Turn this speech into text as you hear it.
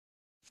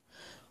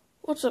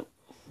What's up?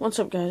 What's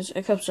up, guys?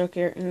 Cupstuck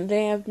here, and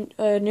today I have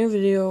a new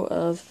video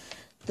of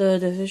the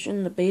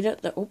Division, the beta,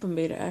 the open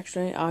beta.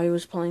 Actually, I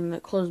was playing the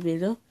closed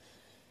beta,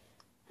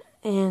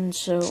 and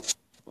so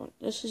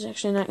this is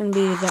actually not going to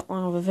be that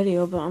long of a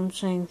video, but I'm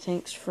saying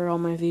thanks for all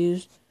my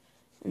views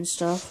and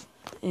stuff,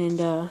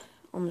 and all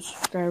my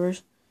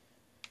subscribers.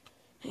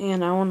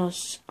 And I wanna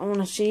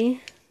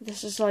see.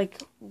 This is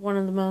like one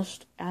of the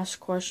most asked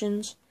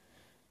questions,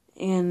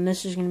 and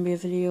this is going to be a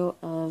video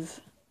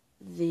of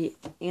the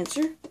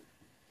answer.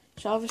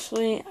 So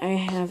obviously, I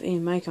have a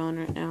mic on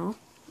right now,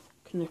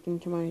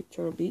 connecting to my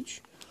Turtle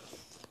Beach.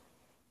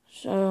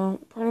 So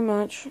pretty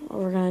much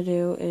what we're gonna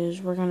do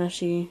is we're gonna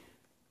see.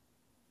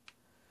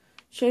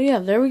 So yeah,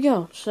 there we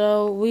go.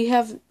 So we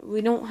have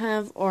none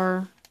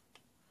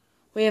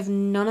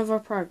of our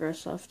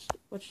progress left,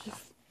 which is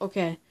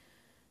okay,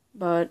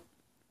 but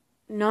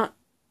not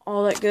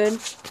all that good.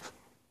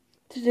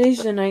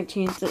 Today's the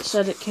 19th. It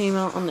said it came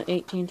out on the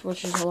 18th,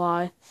 which is a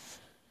lie.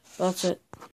 But that's it.